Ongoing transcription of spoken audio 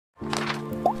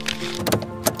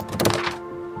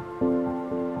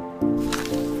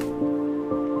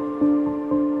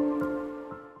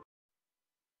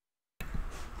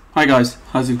Hi guys,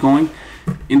 how's it going?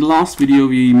 In the last video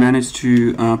we managed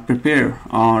to prepare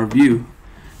our view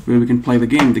where we can play the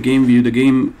game. The game view, the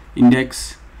game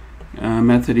index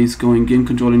method is going, game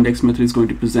control index method is going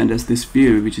to present as this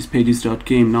view, which is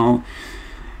pages.game. Now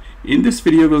in this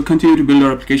video we'll continue to build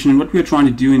our application, and what we are trying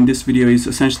to do in this video is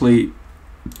essentially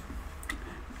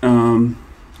when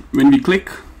we click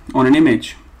on an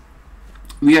image,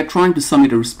 we are trying to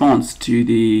submit a response to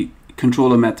the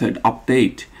controller method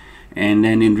update, and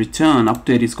then in return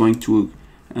update is going to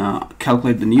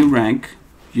calculate the new rank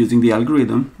using the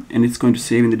algorithm, and it's going to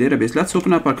save in the database. Let's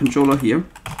open up our controller here.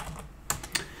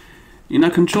 In our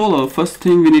controller, first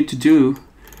thing we need to do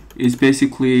is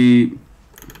basically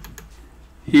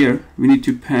here we need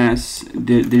to pass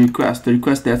the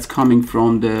request that's coming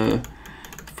from the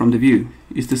view.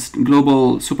 Is this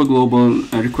global super global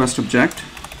request object,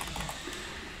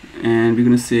 and we're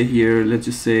gonna say here, let's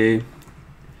just say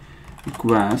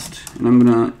request, and I'm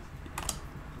gonna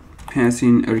pass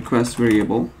in a request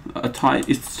variable. A type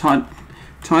is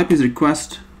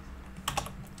request,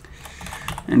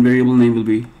 and variable name will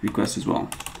be request as well.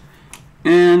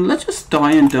 And let's just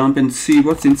die and dump and see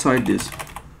what's inside this,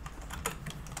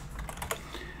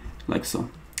 like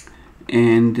so.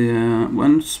 And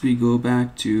once we go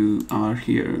back to our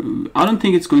here, I don't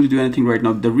think it's going to do anything right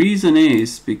now. The reason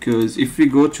is because if we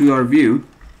go to our view,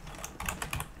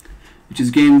 which is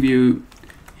game view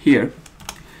here,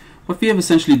 what we have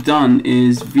essentially done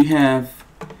is we have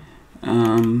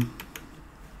a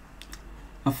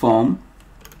form.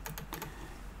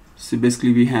 So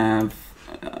basically we have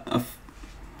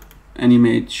an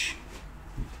image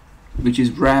which is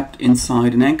wrapped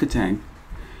inside an anchor tag,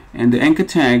 and the anchor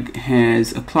tag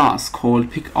has a class called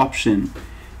pick option,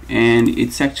 and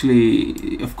it's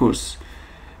actually of course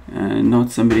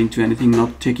not submitting to anything,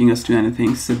 not taking us to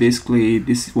anything. So basically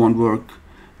this won't work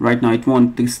right now. It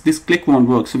won't, this click won't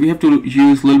work, so we have to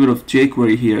use a little bit of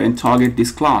jQuery here and target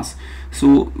this class.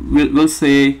 So we'll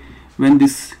say when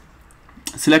this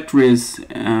selector is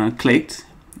clicked,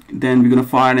 then we're going to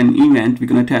fire an event. We're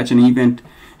going to attach an event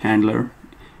handler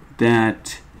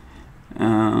that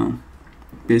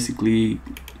basically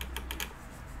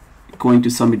going to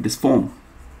submit this form.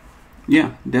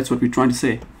 Yeah, that's what we're trying to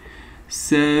say.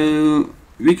 So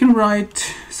we can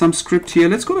write some script here.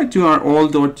 Let's go back to our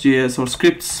all.js or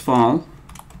scripts file.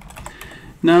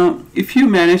 Now if you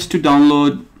manage to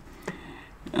download,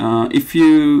 if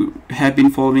you have been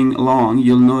following along,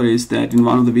 you'll notice that in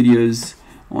one of the videos,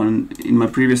 in my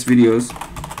previous videos,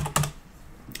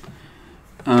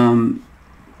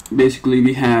 basically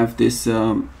we have this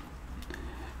the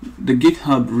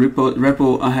GitHub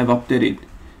repo I have updated.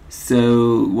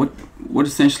 So what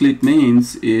essentially it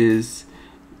means is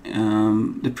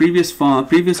the previous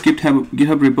GitHub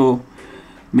repo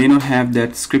may not have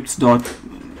that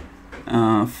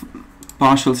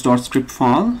partials.script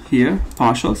file here,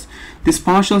 partials. This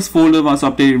partials folder was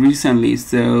updated recently.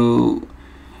 So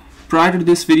prior to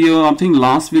this video, I think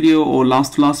last video or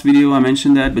last video I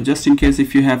mentioned that, but just in case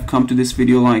if you have come to this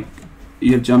video like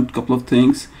you have jumped a couple of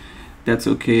things, that's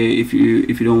okay. If you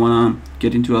don't want to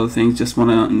get into other things, just want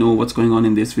to know what's going on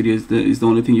in this video is the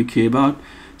only thing you care about,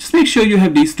 just make sure you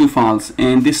have these two files.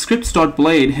 And this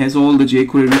scripts.blade has all the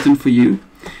jQuery written for you,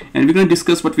 and we're going to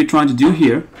discuss what we're trying to do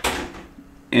here.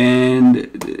 And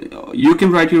you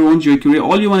can write your own jQuery.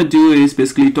 All you want to do is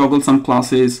basically toggle some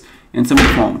classes and some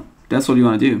form. That's all you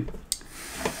want to do.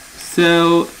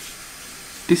 So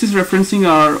this is referencing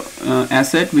our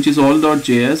asset, which is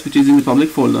all.js, which is in the public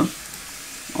folder,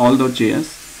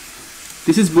 all.js.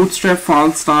 This is bootstrap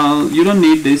file style. You don't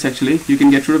need this actually, you can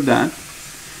get rid of that.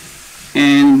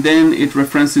 And then it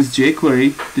references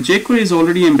jQuery. The jQuery is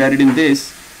already embedded in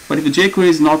this, but if the jQuery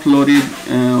is not loaded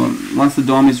once the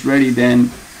DOM is ready, then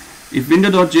if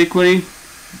window.jQuery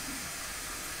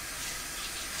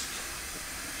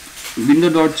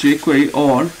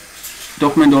or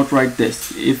document.write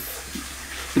this,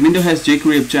 if the window has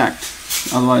jQuery object,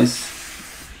 otherwise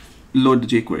load the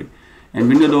jQuery, and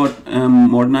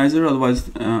window.modernizer, otherwise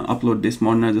upload this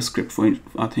modernizer script for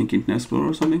I think Internet Explorer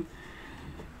or something.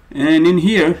 And in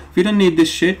here we don't need this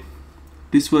shit.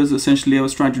 This was essentially, I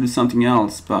was trying to do something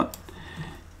else, but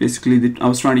basically I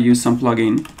was trying to use some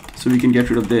plugin, so we can get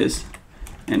rid of this.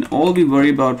 And all we worry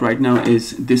about right now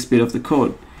is this bit of the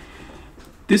code.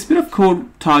 This bit of code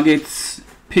targets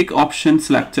pick option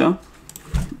selector,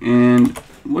 and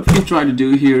what we try to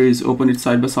do here is open it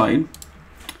side by side.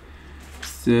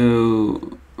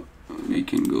 So we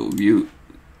can go view,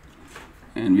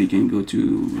 and we can go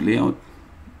to layout,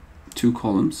 2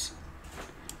 columns,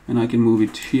 and I can move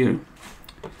it here.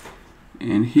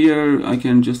 And here I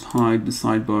can just hide the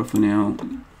sidebar for now,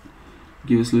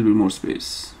 give us a little bit more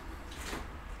space.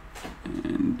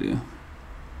 And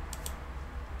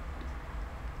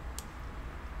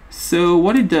so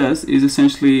what it does is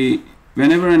essentially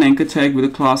whenever an anchor tag with a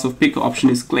class of pick option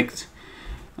is clicked,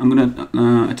 I'm gonna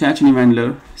attach an event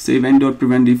handler, say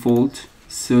event.prevent default,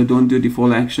 so don't do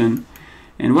default action.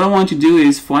 And what I want to do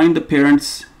is find the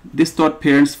parents, this dot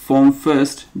parents form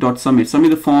first dot submit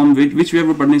the form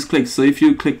whichever button is clicked. So if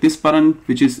you click this button,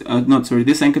 which is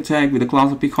this anchor tag with a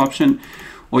class of pick option,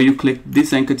 or you click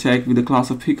this anchor tag with a class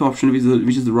of pick option,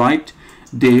 which is the right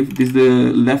div, this is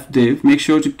the left div. Make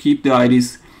sure to keep the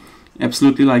IDs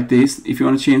absolutely like this. If you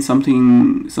want to change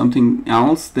something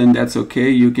else, then that's okay.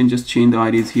 You can just change the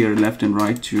IDs here left and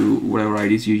right to whatever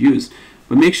IDs you use,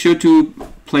 but make sure to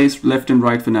place left and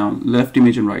right for now, left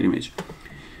image and right image.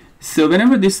 So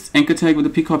whenever this anchor tag with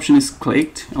the pick option is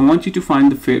clicked, I want you to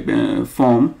find the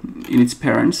form in its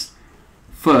parents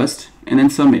first and then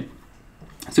submit.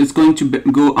 So it's going to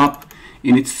go up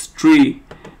in its tree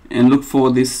and look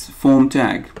for this form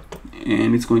tag,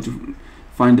 and it's going to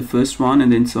find the first one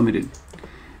and then submit it.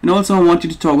 And also I want you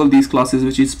to toggle these classes,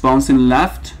 which is bounce in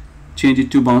left, change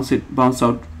it to bounce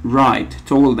out right,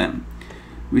 toggle them,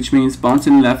 which means bounce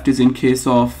in left is in case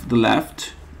of the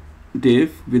left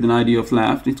div with an ID of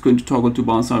left. It's going to toggle to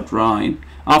bounce out right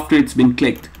after it's been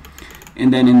clicked,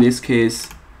 and then in this case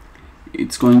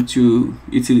it's going to,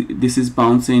 this is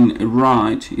bouncing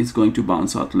right, it's going to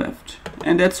bounce out left,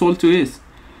 and that's all to it.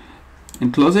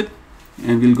 And close it,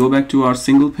 and we'll go back to our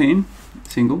single pane,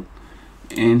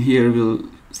 and here we'll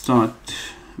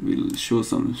show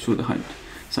the height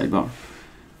sidebar.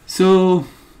 So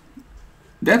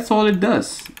that's all it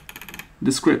does,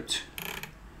 the script.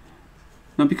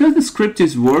 Now because the script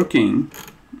is working,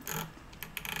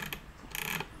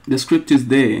 the script is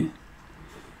there,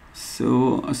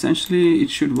 so essentially it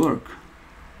should work,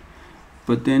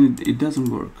 but then it doesn't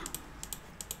work.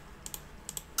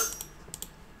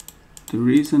 The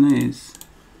reason is,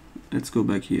 let's go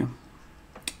back here.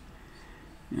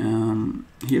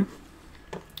 Here.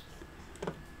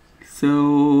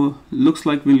 So looks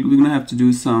like we're gonna have to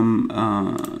do some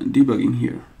debugging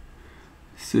here.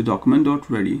 So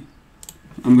document.ready,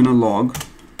 I'm gonna log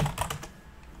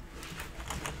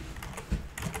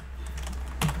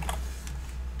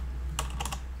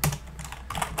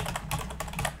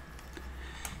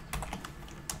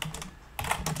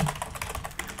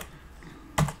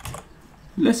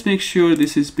let's make sure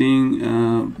this is being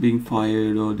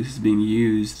fired or this is being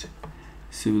used.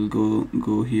 So we'll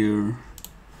go here,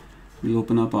 we'll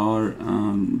open up our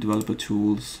developer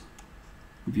tools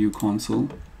view console,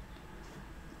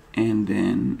 and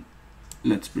then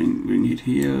let's bring it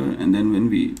here, and then when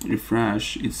we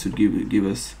refresh it should give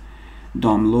us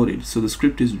DOM loaded, so the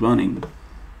script is running.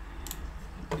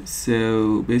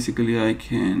 So basically I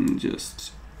can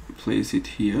just place it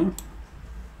here,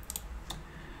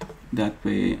 that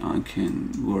way I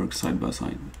can work side by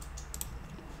side,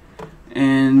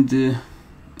 and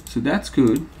so that's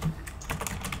good.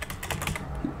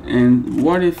 And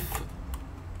what if,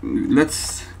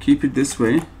 let's keep it this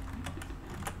way,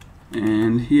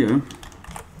 and here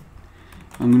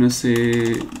I'm gonna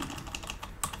say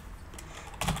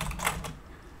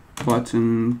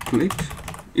button clicked.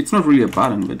 It's not really a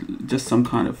button, but just some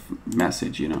kind of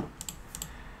message, you know.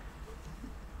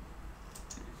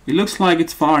 It looks like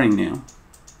it's firing now.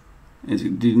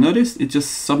 Did you notice? It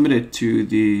just submitted to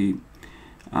the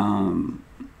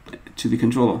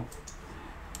controller.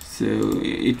 So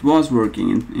it was working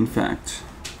in fact.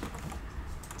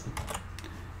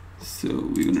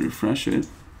 So we're gonna refresh it.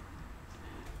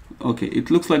 Okay, it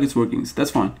looks like it's working, so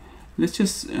that's fine. Let's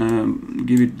just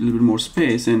give it a little bit more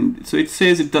space, and so it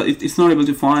says it's not able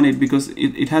to find it because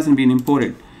it hasn't been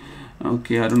imported.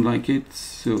 Okay, I don't like it,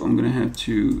 so I'm gonna have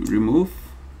to remove,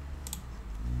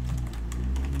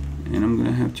 and I'm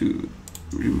gonna have to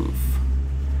remove.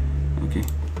 Okay,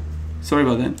 sorry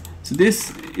about that. So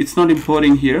this, it's not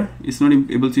importing here, it's not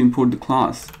able to import the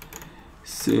class.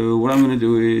 So what I'm gonna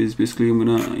do is basically I'm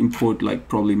gonna import like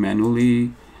probably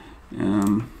manually.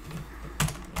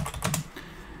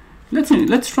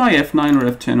 Let's try F9 or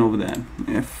F10 over that.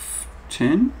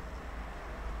 F10.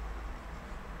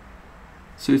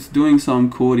 So it's doing some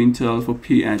code intel for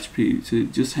PHP. So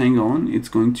just hang on, it's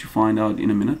going to find out in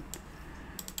a minute.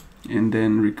 And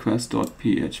then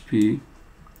request.php.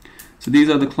 So these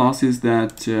are the classes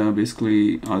that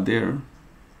basically are there.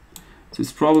 So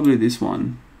it's probably this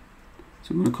one.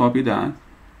 So I'm going to copy that.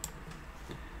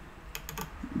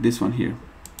 This one here.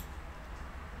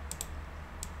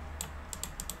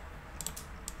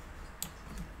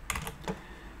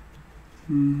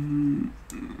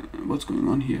 What's going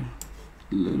on here?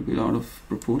 A little bit out of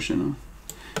proportion.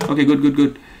 Huh? Okay,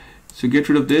 good. So get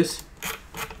rid of this,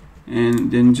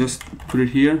 and then just put it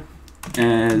here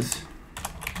as,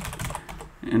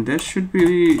 and that should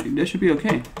be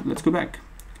okay. Let's go back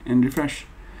and refresh.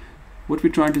 What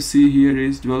we're trying to see here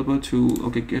is developer tool.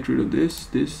 Okay, get rid of this.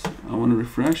 I want to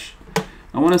refresh.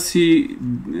 I want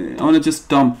to just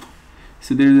dump.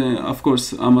 So there's of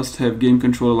course I must have game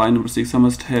controller line number 6. I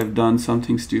must have done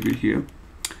something stupid here.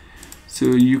 So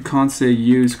you can't say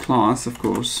use class, of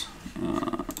course.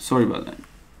 Sorry about that.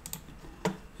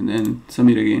 And then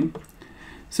submit again.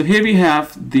 So here we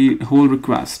have the whole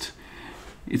request.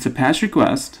 It's a patch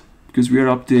request because we are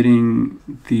updating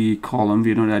the column.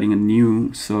 We're not adding a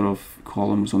new sort of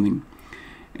column or something.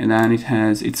 And then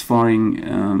it's firing.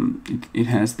 It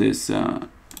has this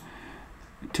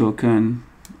token,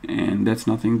 and that's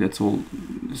nothing. That's all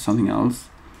something else.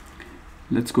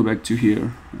 Let's go back to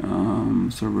here.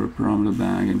 Server parameter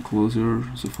bag and closer.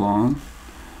 So file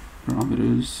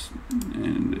parameters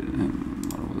and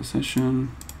model the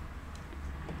session.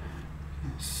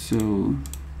 So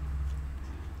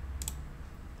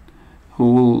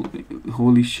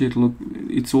holy shit, look,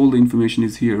 it's all the information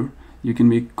is here. You can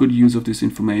make good use of this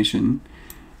information,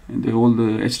 and all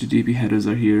the HTTP headers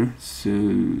are here, so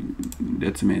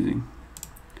that's amazing.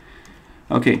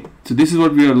 Okay, so this is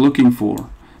what we are looking for.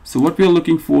 So what we are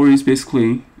looking for is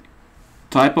basically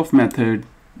type of method,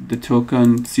 the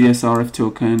token, CSRF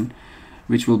token,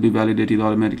 which will be validated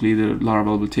automatically. The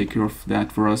Laravel will take care of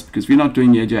that for us because we're not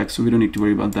doing AJAX, so we don't need to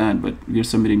worry about that, but we are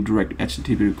submitting direct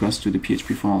HTTP request to the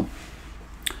PHP file.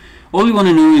 All we want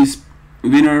to know is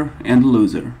winner and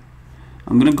loser.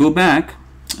 I'm going to go back.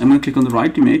 I'm going to click on the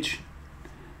right image,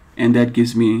 and that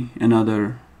gives me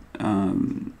another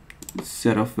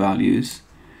set of values,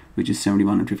 which is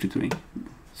 71 and 53.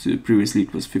 So previously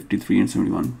it was 53 and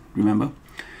 71, remember?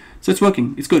 So it's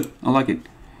working. It's good. I like it.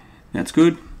 That's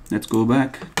good. Let's go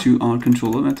back to our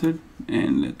controller method,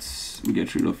 and let's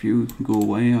get rid of you. Go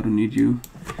away. I don't need you.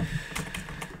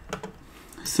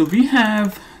 So we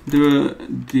have the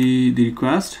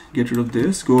request. Get rid of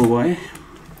this. Go away.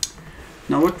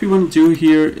 Now what we want to do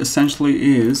here essentially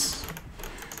is,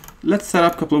 let's set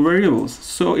up a couple of variables.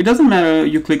 So it doesn't matter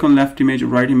you click on left image or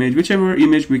right image, whichever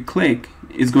image we click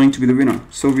is going to be the winner.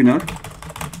 So winner,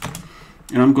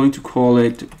 and I'm going to call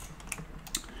it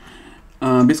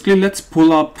basically, let's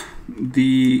pull up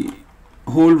the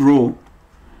whole row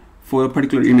for a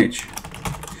particular image.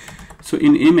 So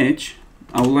in image,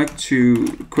 I would like to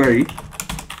query,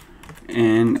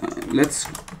 and let's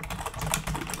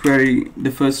query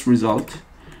the first result.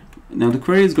 Now the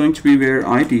query is going to be where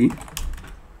ID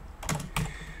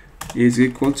is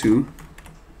equal to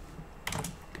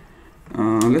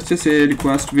let's just say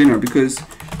request winner, because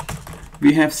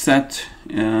we have set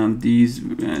these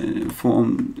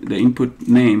form the input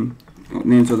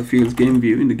names of the fields game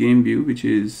view in the game view, which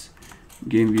is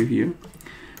game view here.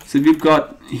 So we've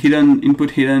got hidden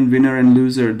input, hidden winner and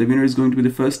loser. The winner is going to be the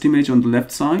first image on the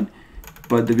left side,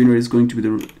 but the winner is going to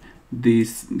be the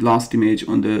last image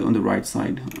on the right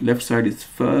side. Left side is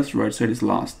first, right side is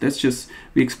last. That's just,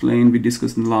 we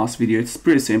discussed in the last video. It's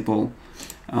pretty simple.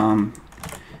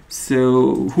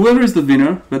 So whoever is the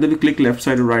winner, whether we click left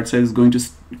side or right side, is going to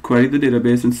query the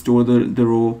database and store the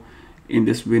row in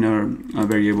this winner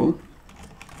variable.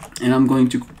 And I'm going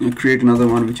to create another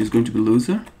one which is going to be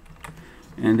loser,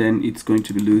 and then it's going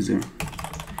to be loser.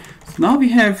 So now we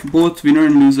have both winner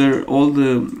and loser, all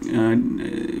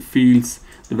the fields,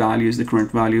 the values, the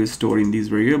current values stored in these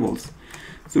variables.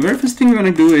 So the very first thing we're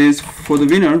going to do is, for the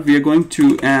winner, we are going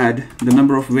to add the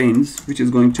number of wins, which is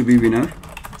going to be winner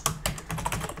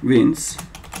wins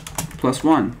plus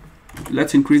 1.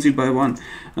 Let's increase it by 1.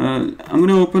 I'm going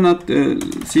to open up the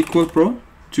SQL Pro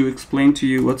to explain to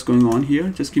you what's going on here.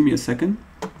 Just give me a second.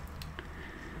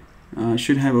 I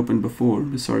should have opened before,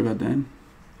 but sorry about that.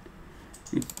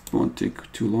 It won't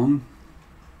take too long.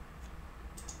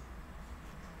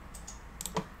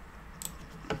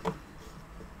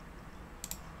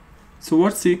 So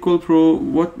what SQL Pro,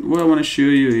 what I want to show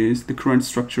you is the current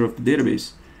structure of the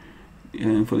database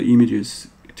for the images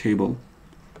table.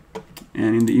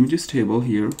 And in the images table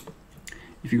here,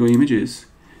 if you go images,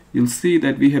 you'll see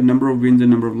that we have number of wins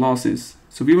and number of losses.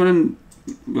 So we want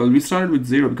to, well, we started with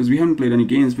 0 because we haven't played any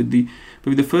games with the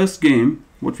first game.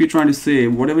 What we're trying to say,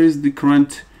 whatever is the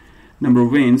current number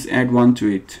of wins, add 1 to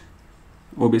it,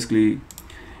 or basically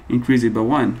increase it by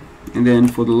 1. And then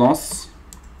for the losses,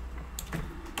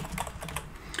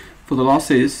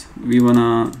 we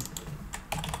wanna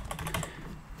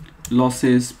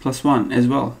losses plus 1 as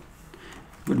well.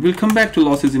 But we'll come back to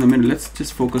losses in a minute. Let's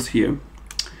just focus here.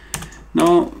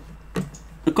 Now,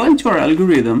 according to our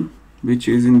algorithm, which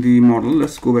is in the model,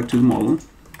 let's go back to the model.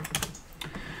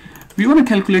 We want to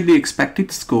calculate the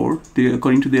expected score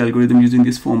according to the algorithm using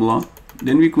this formula.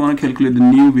 Then we want to calculate the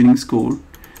new winning score,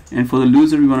 and for the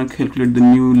loser we want to calculate the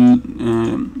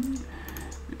new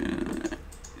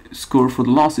score for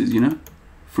the losses, you know,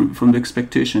 from the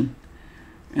expectation.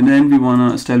 And then we want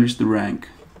to establish the rank,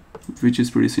 which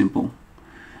is pretty simple.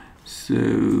 So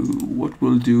what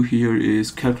we'll do here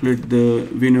is calculate the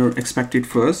winner expected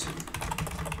first.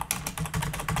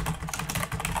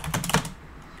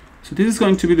 So this is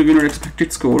going to be the winner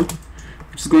expected score,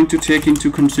 which is going to take into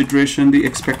consideration the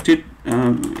expected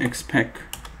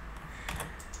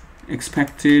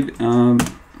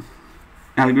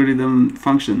algorithm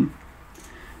function,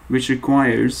 which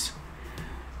requires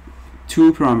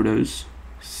two parameters.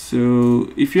 So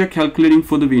if you are calculating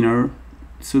for the winner,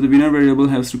 so the winner variable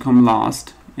has to come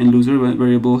last and loser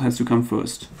variable has to come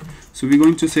first. So we're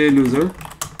going to say loser,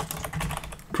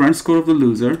 current score of the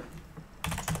loser,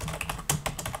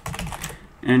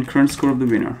 and current score of the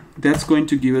winner. That's going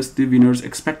to give us the winner's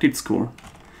expected score.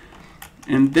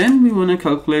 And then we want to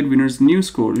calculate winner's new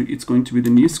score. It's going to be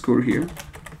the new score here,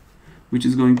 which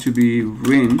is going to be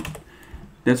win.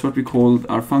 That's what we call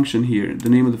our function here. The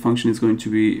name of the function is going to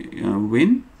be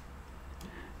win.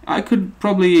 I could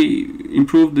probably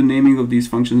improve the naming of these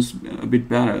functions a bit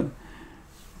better.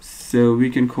 So we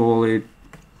can call it,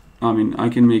 I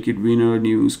can make it winner,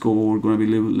 new score, going to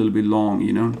be a little bit long,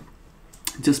 you know.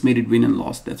 Just made it win and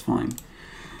lost, that's fine.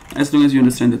 As long as you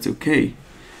understand, that's okay.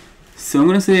 So I'm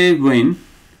going to say win.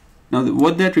 Now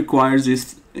what that requires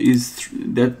is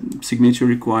that signature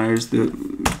requires, the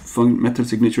method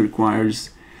signature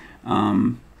requires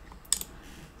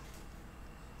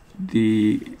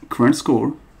the current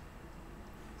score.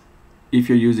 If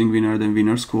you're using winner, then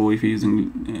winner score. If you're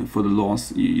using for the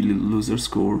loss, loser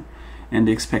score, and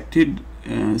the expected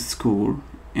score,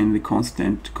 and the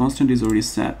constant is already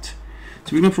set.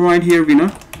 So we're going to provide here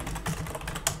winner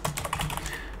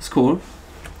score,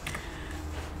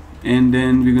 and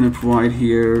then we're going to provide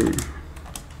here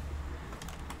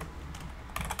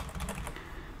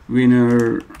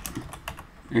winner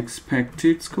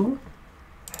expected score.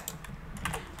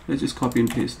 Let's just copy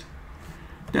and paste.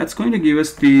 That's going to give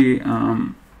us the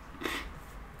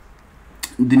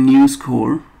new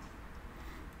score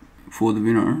for the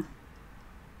winner.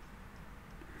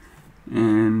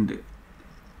 And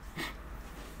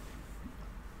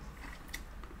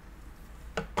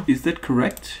is that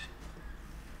correct?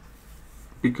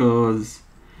 Because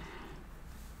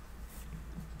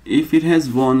if it has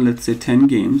won, let's say 10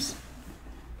 games,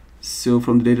 so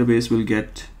from the database we'll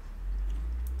get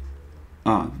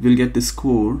the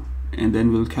score, and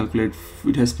then we'll calculate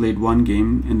it has played one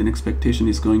game, and then expectation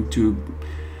is going to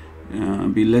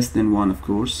be less than 1, of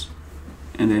course,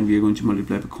 and then we are going to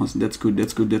multiply by constant. That's good.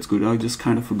 I just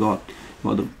kind of forgot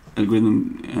about the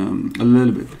algorithm a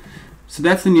little bit. So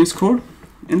that's the new score,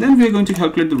 and then we are going to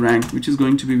calculate the rank, which is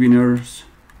going to be winner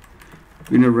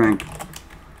rank,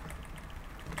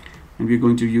 and we're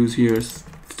going to use here a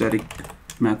static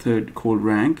method called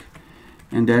rank,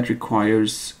 and that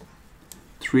requires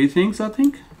 3 things, I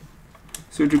think.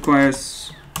 So it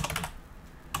requires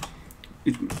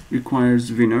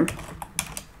winner,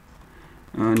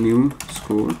 new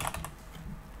score,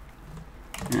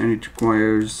 and it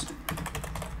requires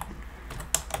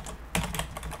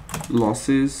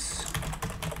losses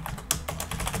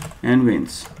and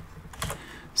wins.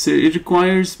 So it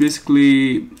requires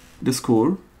basically the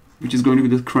score, which is going to be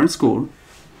the current score,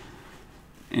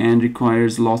 and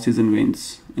requires losses and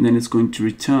wins, and then it's going to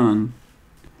return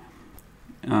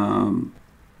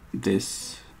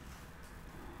this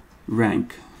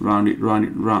rank, it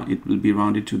will be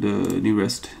rounded to the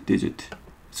nearest digit.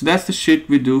 So that's the shit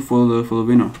we do for the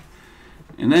winner.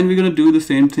 And then we're gonna do the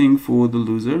same thing for the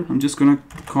loser. I'm just gonna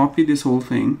copy this whole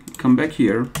thing, come back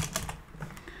here.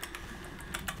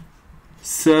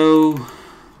 So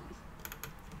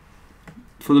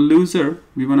for the loser,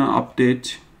 we wanna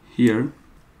update here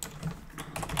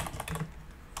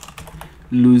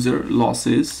loser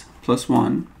losses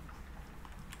 +1,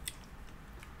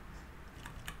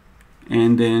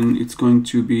 and then it's going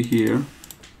to be here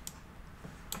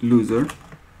loser,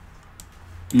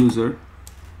 loser,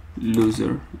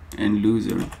 loser, and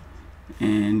loser,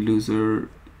 and loser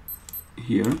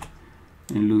here,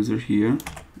 and loser here,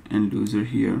 and loser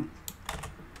here,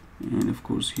 and of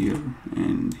course here,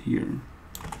 and here,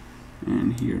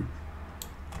 and here.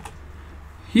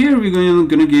 Here we're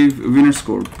gonna give a winner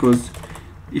score, because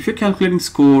if you're calculating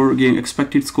score, again,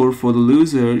 expected score for the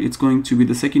loser, it's going to be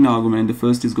the second argument. The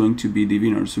first is going to be the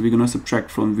winner. So we're going to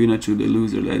subtract from winner to the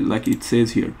loser, like it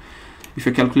says here. if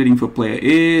you're calculating for player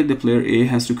A, the player A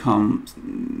has to come,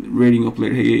 rating of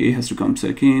player A has to come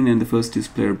second, and the first is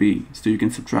player B, so you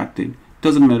can subtract it.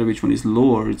 Doesn't matter which one is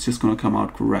lower, it's just going to come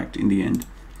out correct in the end,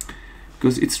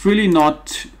 because it's really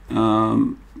not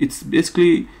it's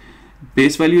basically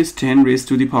base value is 10 raised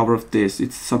to the power of this.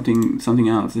 It's something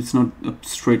else. It's not a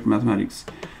straight mathematics.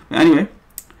 But anyway,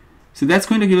 so that's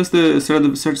going to give us the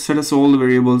set us all the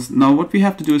variables. Now what we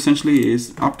have to do essentially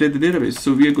is update the database.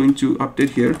 So we are going to update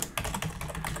here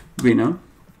winner,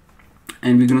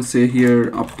 and we're going to say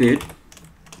here update,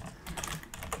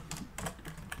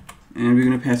 and we're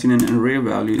going to pass in an array of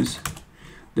values.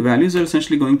 The values are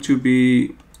essentially going to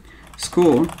be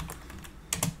score,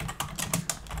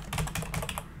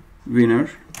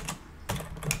 winner,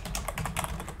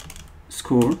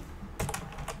 score,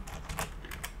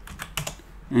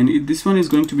 and this one is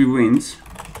going to be wins,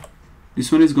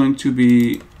 this one is going to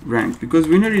be rank, because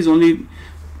winner is only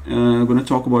going to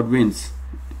talk about wins.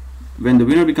 When the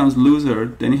winner becomes loser,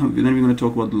 then we're going to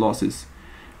talk about the losses.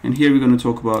 And here we're going to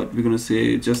talk about, we're going to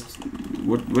say just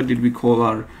what did we call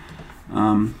our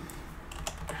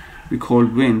we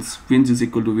called wins. Wins is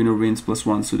equal to winner wins plus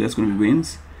 1, so that's going to be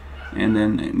wins. And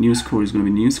then new score is going to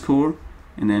be new score,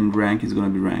 and then rank is going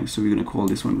to be rank. So we're going to call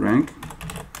this one rank,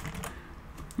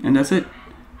 and that's it.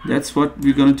 That's what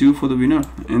we're going to do for the winner.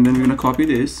 And then we're going to copy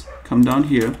this, come down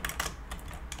here,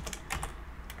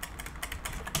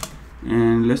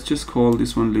 and let's just call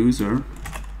this one loser.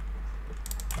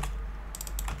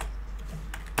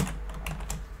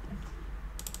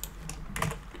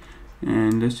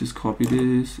 And let's just copy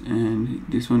this, and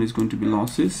this one is going to be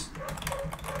losses,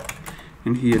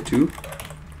 and here too,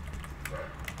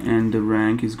 and the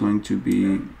rank is going to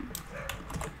be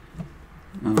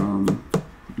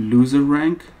loser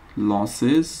rank,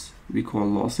 losses, we call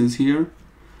losses here,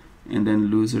 and then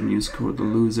loser new score, the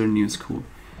loser new score.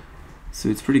 So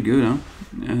it's pretty good, huh?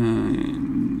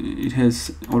 It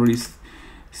has already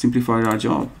simplified our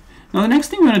job. Now the next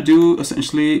thing we're going to do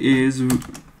essentially is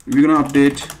we're going to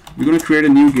update, we're going to create a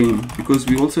new game, because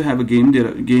we also have a game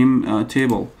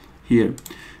table here.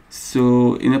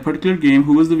 So in a particular game,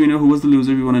 who was the winner, who was the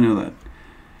loser, we want to know that.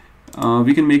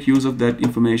 We can make use of that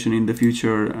information in the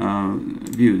future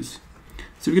views.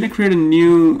 So we're going to create a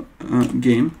new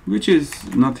game, which is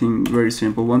nothing very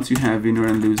simple. Once you have winner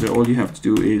and loser, all you have to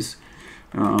do is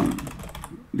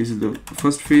this is the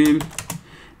first field,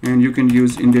 and you can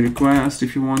use in the request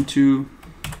if you want to.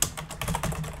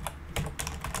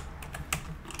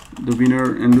 The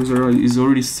winner and loser is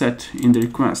already set in the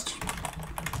request,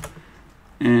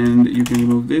 and you can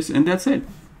remove this, and that's it.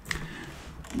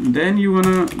 Then you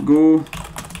wanna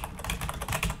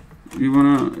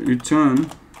return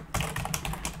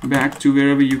back to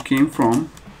wherever you came from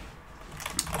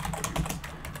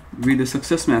with a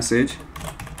success message.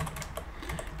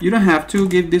 You don't have to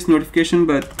give this notification,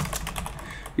 but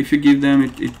if you give them,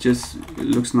 it just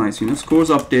looks nice, you know. Scores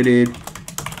updated,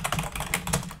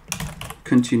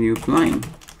 continue applying.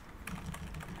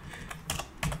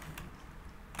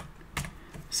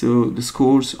 So the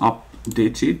scores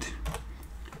updated,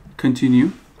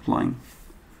 continue applying,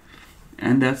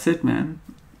 and that's it, man.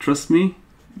 Trust me,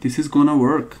 this is gonna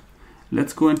work.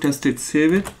 Let's go and test it,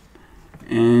 save it,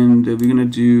 and we're gonna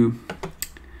do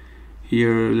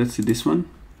here, let's see this one,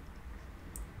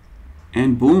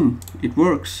 and boom, it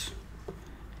works.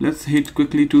 Let's hit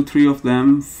quickly 2-3 of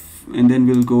them, and then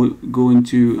we'll go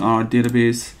into our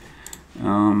database,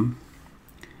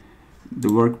 the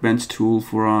workbench tool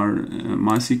for our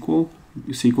MySQL,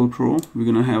 SQL Pro. We're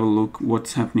gonna have a look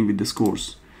what's happening with the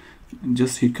scores.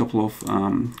 Just hit couple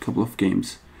of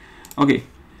games. Okay,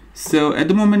 so at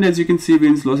the moment, as you can see,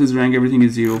 wins, losses, rank, everything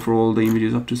is 0 for all the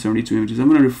images up to 72 images. I'm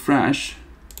gonna refresh,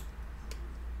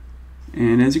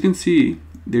 and as you can see,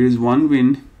 there is one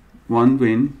win, one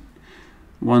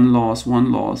loss,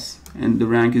 and the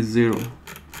rank is 0.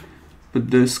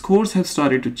 But the scores have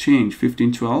started to change,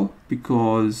 15-12,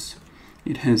 because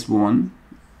it has won,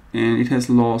 and it has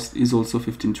lost is also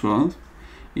 15-12.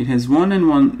 It has won and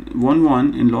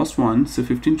won and lost 1, so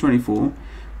 15-24.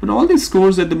 But all these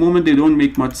scores at the moment, they don't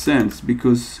make much sense,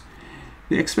 because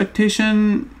the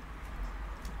expectation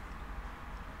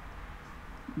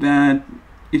that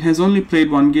it has only played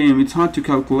one game, it's hard to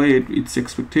calculate its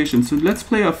expectation. So let's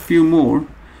play a few more,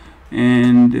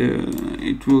 and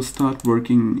it will start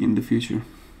working in the future.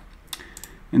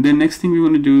 And then next thing we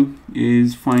want to do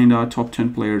is find our top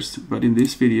 10 players. But in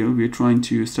this video, we're trying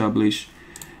to establish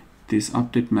this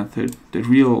update method, the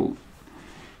real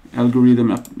algorithm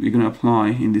we're going to apply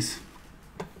in this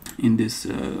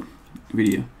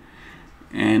video.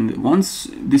 And once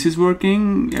this is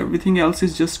working, everything else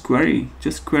is just query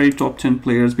top 10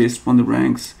 players based upon the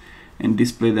ranks, and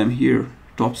display them here,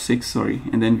 top 6, sorry,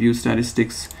 and then view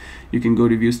statistics. You can go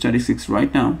to view statistics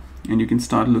right now, and you can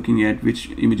start looking at which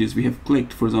images we have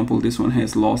clicked. For example, this one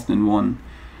has lost than 1,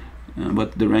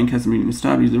 but the rank hasn't been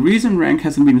established. The reason rank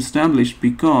hasn't been established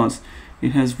because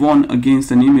it has won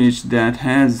against an image that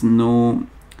has no,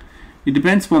 it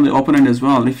depends upon the opponent as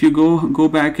well. If you go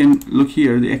back and look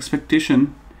here, the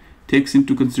expectation takes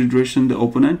into consideration the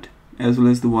opponent as well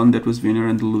as the one that was winner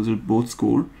and the loser both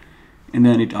score, and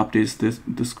then it updates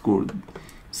the score.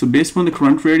 So based on the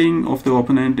current rating of the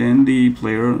opponent and the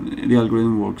player, the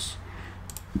algorithm works.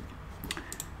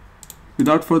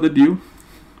 Without further ado,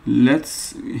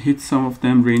 let's hit some of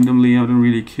them randomly. I don't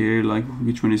really care like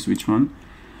which one is which one,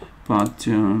 but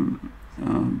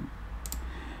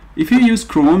if you use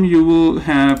Chrome, you will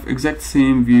have exact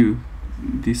same view,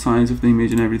 the size of the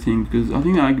image and everything, because I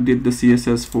think I did the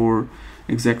CSS for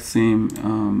exact same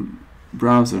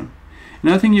browser.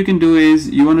 Another thing you can do is,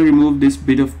 you want to remove this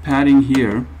bit of padding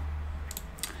here.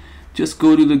 Just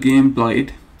go to the game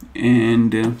blade,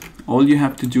 and all you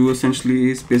have to do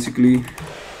essentially is basically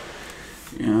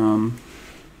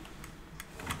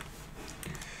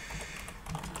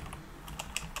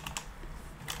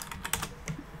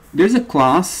there's a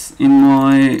class in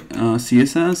my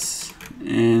CSS,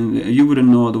 and you wouldn't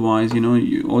know otherwise. You know,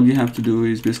 all you have to do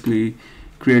is basically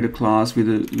create a class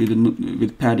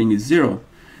with padding is 0.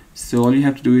 So all you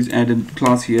have to do is add a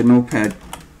class here, no pad,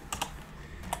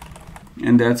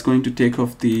 and that's going to take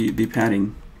off the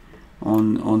padding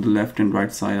on the left and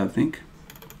right side, I think.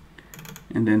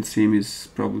 And then same is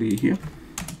probably here,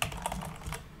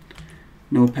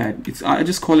 no pad. I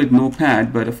just call it no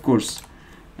pad, but of course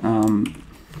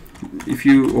if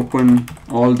you open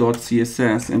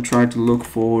all.css and try to look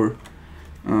for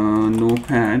no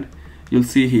pad, you'll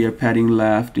see here padding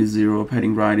left is 0,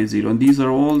 padding right is 0, and these are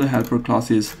all the helper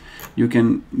classes you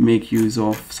can make use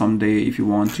of someday if you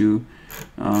want to.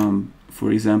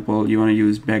 For example, you want to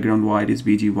use background white is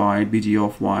bg white, bg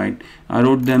off white. I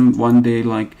wrote them one day,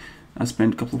 like I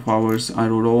spent a couple of hours. I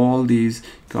wrote all these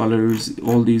colors,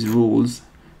 all these rules,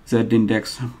 z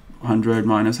index 100,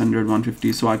 minus 100,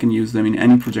 150, so I can use them in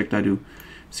any project I do.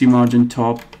 See margin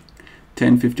top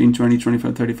 10, 15, 20,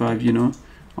 25, 35, you know,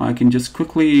 I can just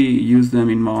quickly use them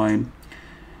in my,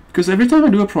 because every time I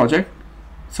do a project,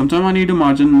 sometimes I need a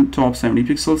margin top 70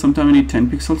 pixels, sometimes I need 10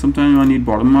 pixels, sometimes I need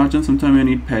bottom margin, sometimes I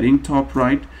need padding top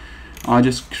right. I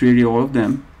just create all of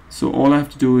them. So all I have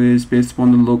to do is, based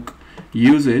upon the look,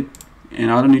 use it,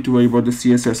 and I don't need to worry about the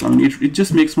CSS. I mean, it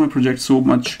just makes my project so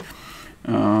much.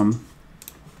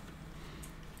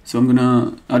 So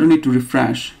I don't need to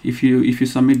refresh. If you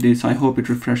submit this, I hope it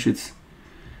refreshes,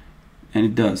 and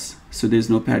it does. So there's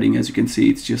no padding, as you can see,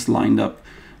 it's just lined up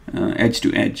edge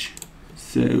to edge.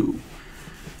 So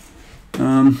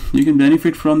you can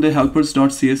benefit from the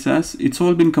helpers.css. It's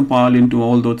all been compiled into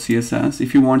all.css.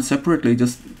 If you want separately,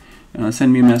 just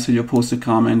send me a message or post a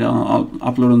comment. I'll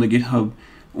upload on the GitHub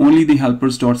only the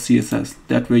helpers.css.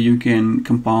 That way you can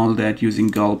compile that using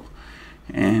gulp,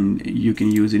 and you can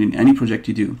use it in any project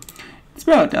you do. It's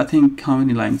about, I think, how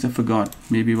many lines? I forgot.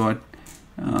 Maybe about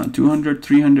 200,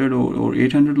 300, or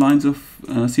 800 lines of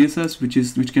CSS,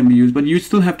 which can be used. But you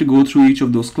still have to go through each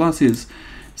of those classes,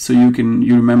 so you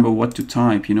remember what to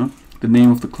type. You know, the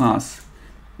name of the class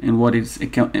and what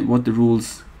the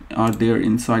rules are there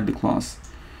inside the class.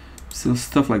 So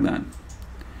stuff like that.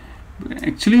 But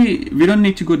actually, we don't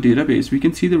need to go database. We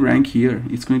can see the rank here.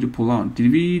 It's going to pull out.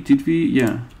 Did we?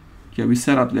 Yeah, we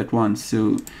set up that one.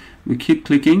 So we keep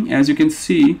clicking. As you can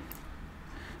see,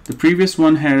 the previous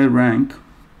one had a rank.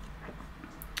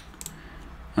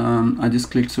 I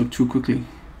just clicked so too quickly.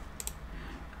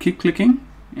 Keep clicking,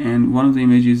 and one of the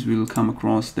images will come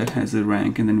across that has a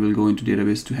rank, and then we'll go into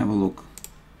database to have a look.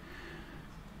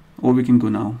 Or we can go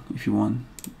now if you want.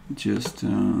 Just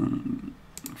a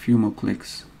few more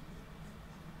clicks.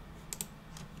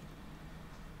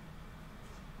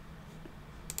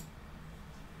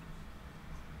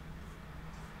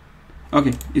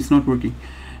 Okay, it's not working.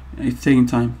 It's taking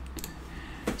time.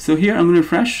 So here I'm going to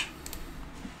refresh.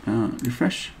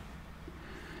 Refresh.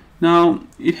 Now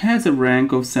it has a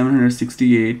rank of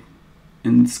 768,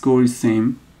 and score is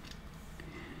same.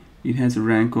 It has a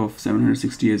rank of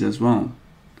 768 as well,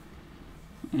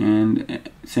 and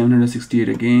 768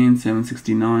 again,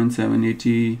 769,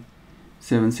 780,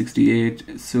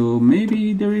 768. So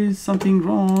maybe there is something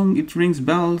wrong. It rings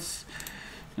bells.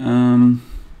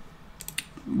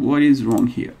 What is wrong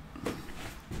here?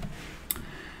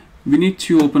 We need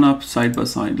to open up side by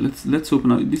side. Let's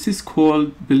open up. This is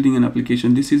called building an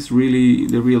application. This is really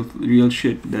the real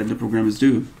shit that the programmers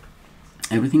do.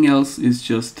 Everything else is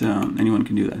just anyone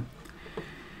can do that.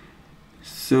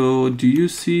 So do you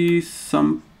see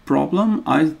some problem?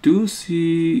 I don't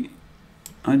see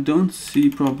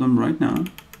problem right now,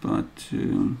 but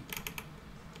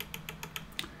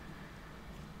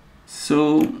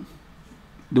so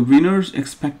the winner's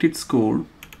expected score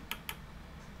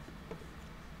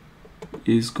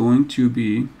is going to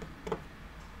be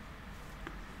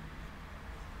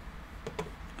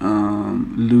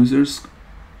loser's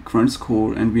current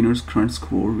score and winner's current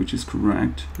score, which is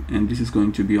correct, and this is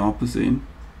going to be opposite.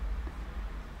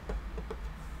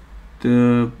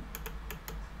 The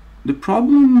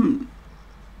problem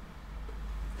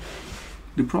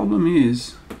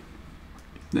is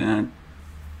that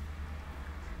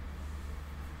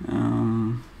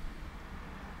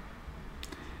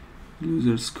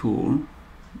loser's score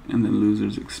and then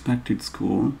loser's expected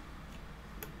score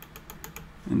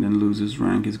and then loser's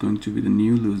rank is going to be the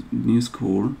new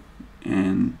score,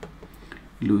 and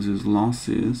loser's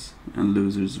losses and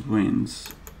loser's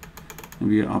wins, and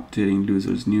we are updating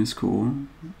loser's new score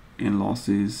and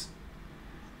losses,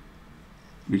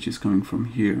 which is coming from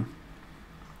here,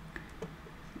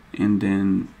 and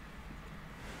then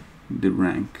the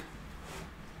rank.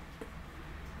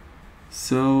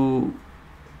 So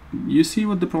you see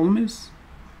what the problem is?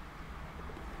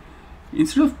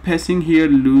 Instead of passing here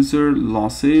loser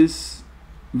losses,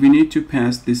 we need to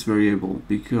pass this variable,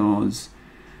 because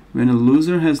when a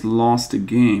loser has lost a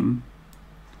game,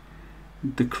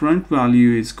 the current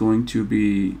value is going to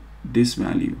be this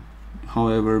value.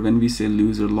 However, when we say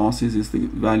loser losses is the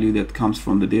value that comes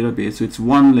from the database, so it's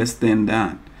one less than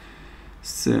that.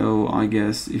 So I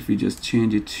guess if we just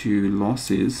change it to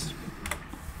losses,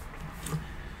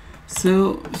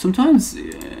 so sometimes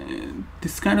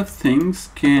this kind of things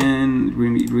can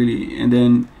really, and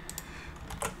then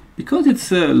because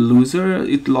it's a loser,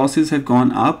 losses have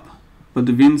gone up, but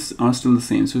the wins are still the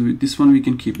same. So this one we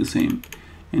can keep the same,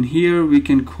 and here we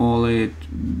can call it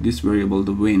this variable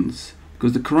the wins,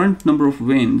 because the current number of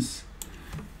wins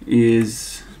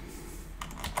is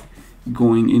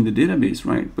going in the database,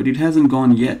 right? But it hasn't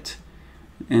gone yet,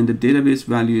 and the database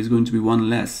value is going to be one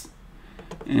less.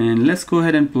 And let's go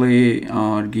ahead and play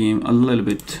our game a little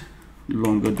bit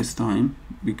longer this time,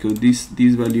 because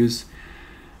these values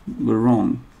were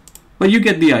wrong, but you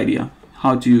get the idea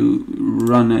how to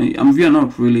run we are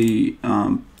not really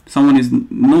no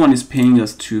one is paying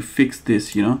us to fix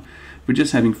this, you know. We're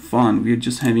just having fun. We're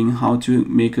just having how to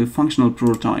make a functional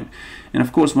prototype. And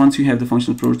of course, once you have the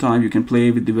functional prototype, you can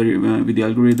play with the with the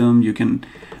algorithm. You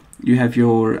have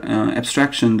your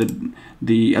abstraction, that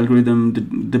the algorithm,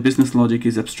 the business logic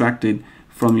is abstracted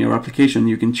from your application.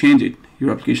 You can change it.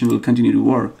 Your application will continue to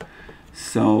work.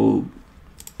 So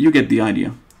you get the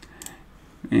idea.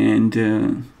 And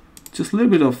just a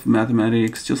little bit of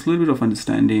mathematics, just a little bit of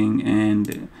understanding,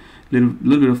 and a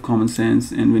little bit of common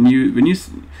sense. And when you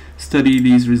study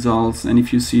these results, and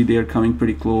if you see they're coming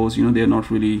pretty close, you know, they're not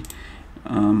really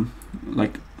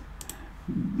like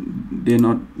you're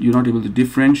not able to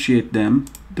differentiate them.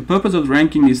 The purpose of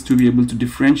ranking is to be able to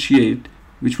differentiate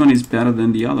which one is better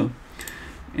than the other,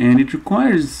 and it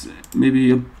requires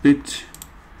maybe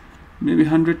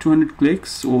 100 200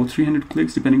 clicks or 300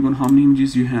 clicks depending on how many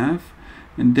images you have,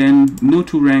 and then no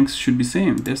two ranks should be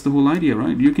same. That's the whole idea,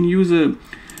 right? You can use a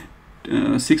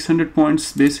 600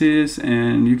 points basis,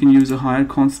 and you can use a higher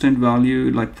constant value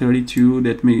like 32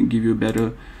 that may give you a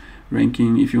better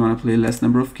ranking if you want to play less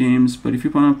number of games. But if you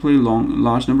want to play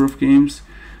large number of games,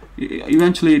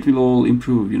 eventually it will all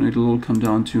improve, you know. It will all come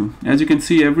down to, as you can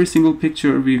see, every single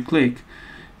picture we click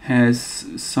has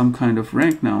some kind of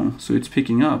rank now, so it's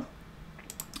picking up.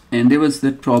 And there was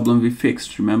that problem we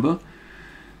fixed, remember?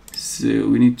 So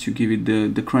we need to give it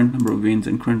the current number of wins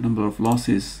and current number of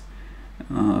losses.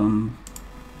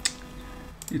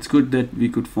 It's good that we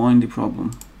could find the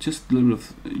problem. Just a little bit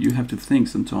of, you have to think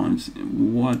sometimes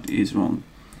what is wrong.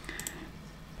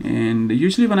 And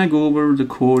usually when I go over the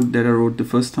code that I wrote the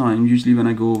first time, usually when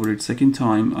I go over it second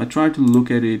time, I try to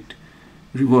look at it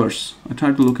reverse. I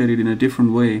try to look at it in a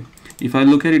different way. If I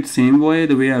look at it same way,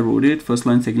 the way I wrote it, first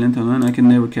line, second line, third line, I can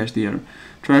never catch the error.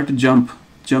 Try to jump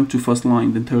to first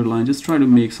line, then third line. Just try to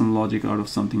make some logic out of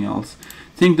something else.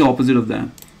 Think the opposite of that.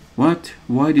 What?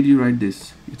 Why did you write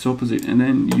this? It's opposite. And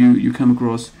then you come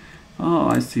across, oh,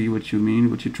 I see what you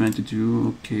mean, what you're trying to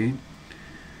do. Okay.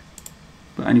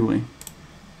 But anyway,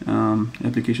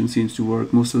 application seems to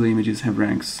work. Most of the images have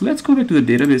ranks. Let's go back to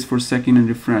the database for a second and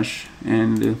refresh.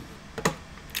 And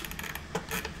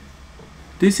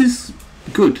this is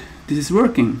good. This is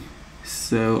working.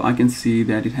 So I can see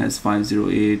that it has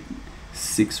 508,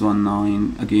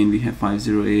 619. Again, we have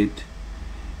 508.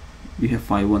 we have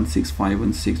 516,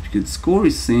 516, because the score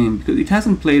is same, because it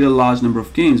hasn't played a large number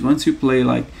of games. Once you play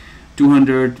like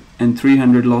 200 and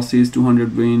 300 losses,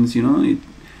 200 wins, you know,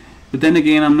 but then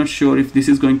again, I'm not sure if this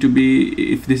is going to be,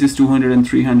 if this is 200 and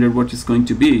 300, what is going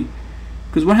to be.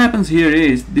 Because what happens here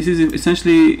is, this is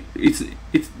essentially,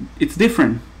 it's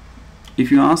different.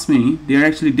 If you ask me, they are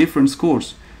actually different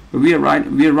scores, but we are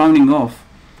rounding off.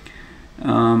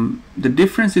 The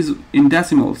difference is in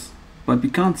decimals, but we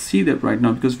can't see that right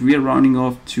now because we are rounding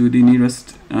off to the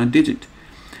nearest digit,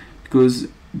 because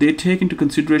they take into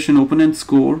consideration opponent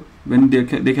score when they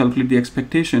calculate the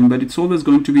expectation, but it's always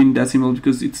going to be in decimal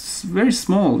because it's very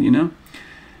small, you know,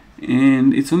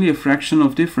 and it's only a fraction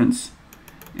of difference.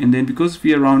 And then because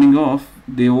we are rounding off,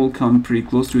 they all come pretty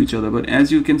close to each other. But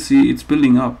as you can see, it's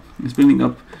building up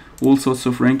all sorts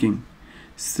of ranking.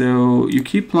 So you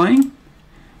keep playing,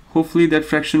 hopefully that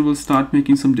fraction will start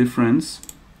making some difference.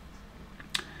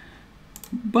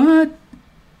 But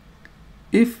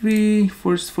if we,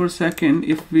 for a second,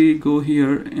 if we go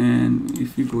here and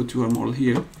if we go to our model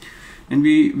here, and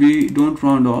we don't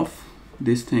round off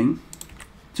this thing,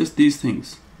 just these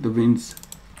things, the wins,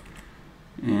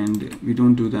 and we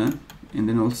don't do that, and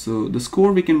then also the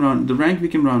score we can round, the rank we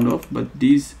can round off, but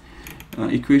these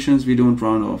equations we don't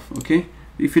round off. Okay,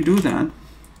 if we do that,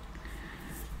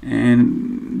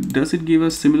 and does it give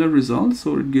us similar results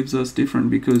or it gives us different?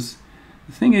 Because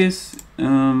the thing is,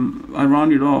 I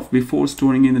rounded off before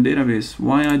storing in the database.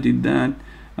 Why I did that?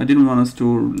 I didn't want to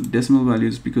store decimal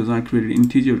values because I created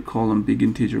integer column, big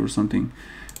integer or something.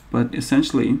 But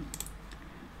essentially,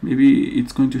 maybe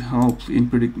it's going to help in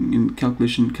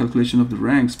calculation of the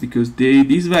ranks, because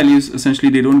these values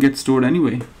essentially they don't get stored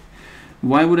anyway.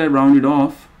 Why would I round it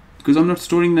off? Because I'm not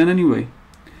storing them anyway.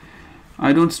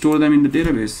 I don't store them in the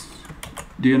database.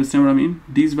 Do you understand what I mean?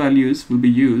 These values will be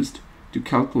used to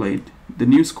calculate the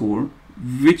new score,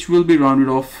 which will be rounded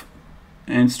off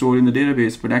and stored in the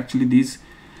database. But actually these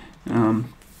I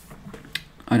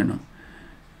don't know,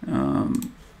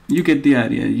 you get the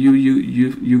idea.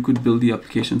 You could build the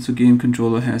application. So game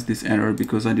controller has this error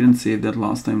because I didn't save that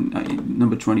last time.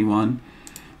 Number 21.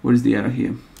 What is the error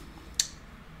here?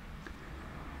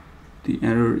 The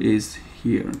error is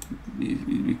here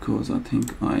because I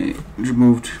think I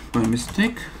removed by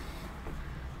mistake.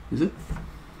 Is it?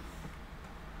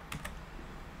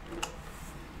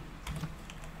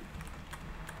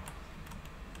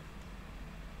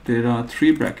 There are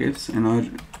 3 brackets and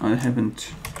I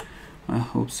haven't, I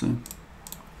hope so.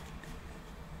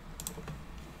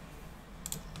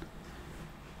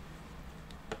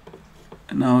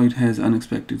 Now it has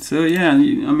unexpected. So yeah, I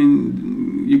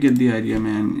mean, you get the idea,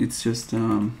 man. It's just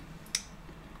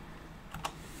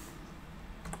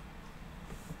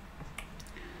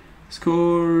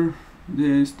score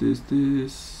this.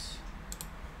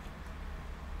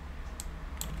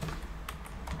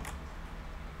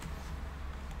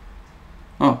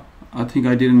 Oh, I think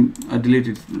I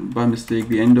deleted by mistake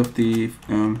the end of the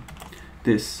what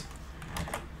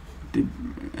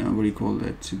do you call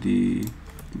that, the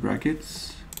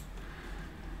brackets.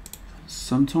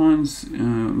 Sometimes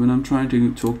when I'm trying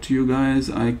to talk to you guys,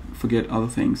 I forget other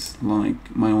things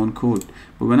like my own code,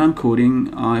 but when I'm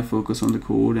coding I focus on the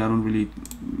code. I don't really,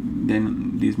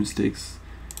 then these mistakes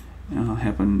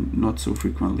happen not so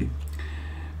frequently.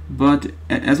 But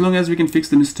as long as we can fix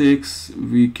the mistakes,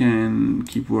 we can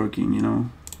keep working, you know.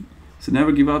 So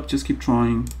never give up, just keep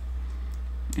trying.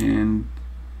 And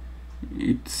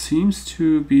it seems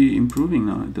to be improving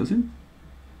now, does it?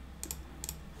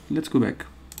 Let's go back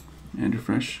and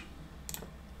refresh.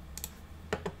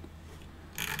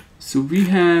 So we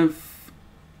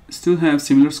still have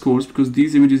similar scores because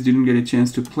these images didn't get a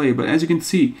chance to play. But as you can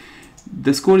see,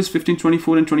 the score is 15,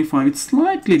 24 and 25. It's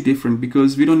slightly different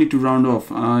because we don't need to round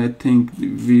off. I think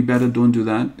we better don't do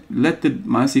that. Let the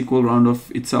MySQL round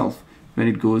off itself when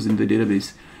it goes in the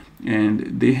database.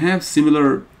 And they have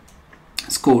similar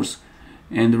scores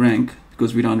and the rank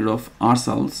because we rounded off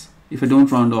ourselves. If I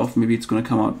don't round off, maybe it's going to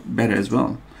come out better as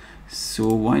well. So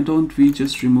why don't we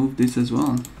just remove this as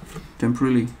well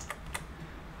temporarily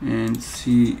and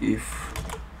see if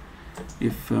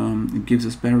it gives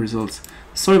us better results.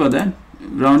 Sorry about that.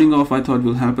 Rounding off I thought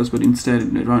will help us, but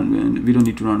instead we don't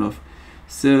need to round off.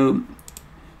 So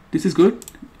this is good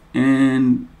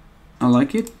and I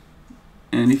like it,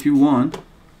 and if you want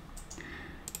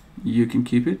you can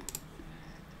keep it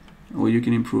or you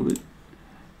can improve it.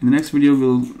 In the next video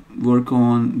we'll work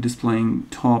on displaying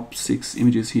top 6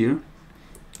 images here,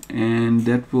 and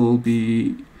that will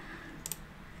be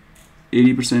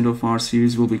 80% of our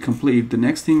series will be complete. The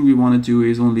next thing we want to do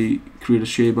is only create a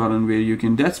share button where you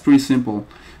can, that's pretty simple.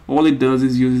 All it does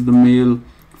is uses the mail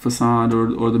facade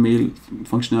or the mail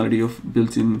functionality of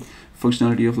built-in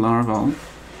functionality of Laravel.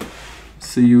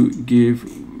 So you give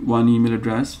one email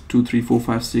address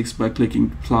 23456 by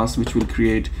clicking plus, which will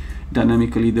create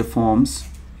dynamically the forms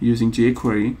using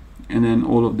jQuery, and then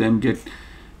all of them get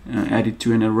added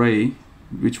to an array,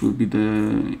 which will be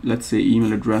the, let's say,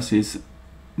 email address is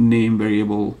name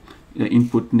variable,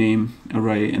 input name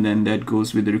array, and then that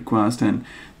goes with the request, and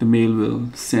the mail will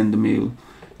send the mail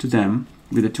to them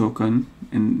with a token.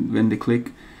 And when they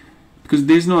click, because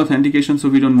there's no authentication, so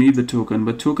we don't need the token,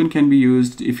 but token can be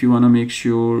used if you want to make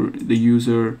sure the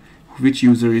user, which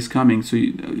user is coming. So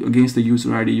against the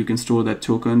user ID you can store that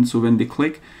token, so when they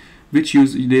click, which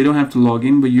user, they don't have to log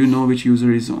in, but you know which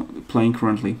user is playing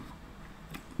currently.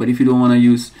 But if you don't want to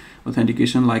use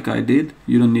authentication like I did,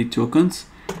 you don't need tokens.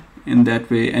 In that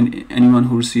way, and anyone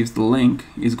who receives the link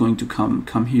is going to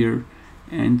come here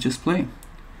and just play.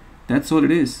 That's all it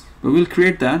is. But we'll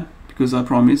create that because I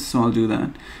promised, so I'll do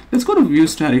that. Let's go to view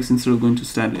statics instead of going to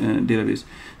database.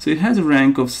 So it has a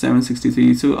rank of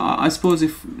 763. So I suppose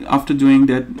if after doing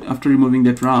that, after removing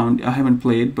that round, I haven't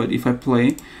played, but if I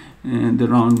play, the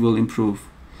round will improve.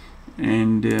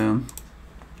 And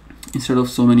instead of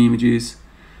so many images,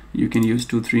 you can use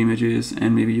 2-3 images,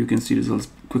 and maybe you can see results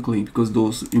quickly because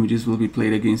those images will be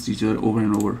played against each other over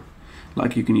and over.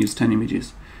 Like you can use 10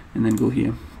 images and then go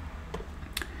here.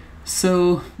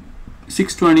 So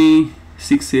 620,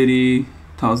 680,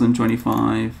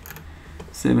 1025,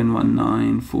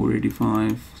 719,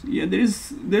 485. Yeah,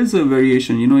 there's a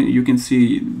variation. You know, you can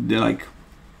see they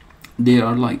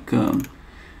are like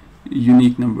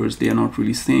unique numbers. They are not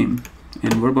really same.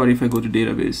 And what about if I go to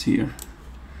database here?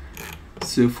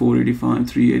 So 485,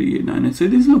 388, 9. So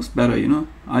this looks better, you know.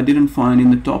 I didn't find in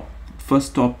the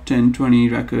first top 10, 20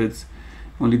 records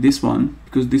only this one,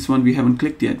 because this one we haven't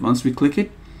clicked yet. Once we click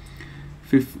it,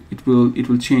 it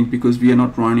will change because we are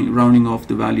not rounding off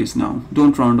the values now.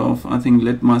 Don't round off. I think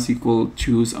let MySQL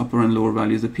choose upper and lower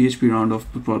values. The PHP round off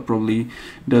probably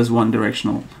does one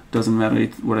directional. Doesn't matter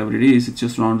whatever it is. It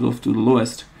just rounds off to the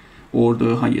lowest or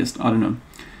the highest. I don't know.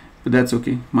 But that's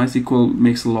okay. MySQL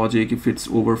makes a logic. If it's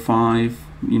over 5,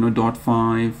 you know,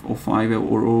 .5 or 5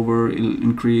 or over, it'll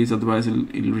increase, otherwise it'll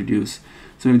reduce.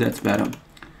 So maybe that's better.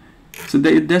 So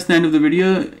that's the end of the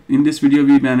video. In this video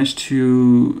we managed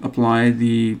to apply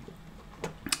the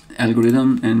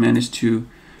algorithm and managed to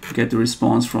get the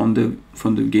response from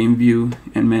the game view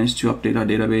and managed to update our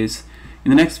database. In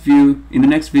the next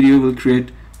video we'll create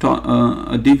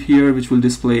a div here which will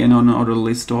display an unordered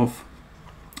list of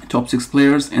top 6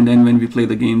 players, and then when we play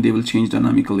the game they will change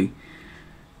dynamically.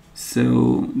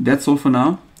 So that's all for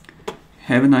now.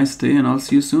 Have a nice day and I'll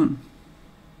see you soon.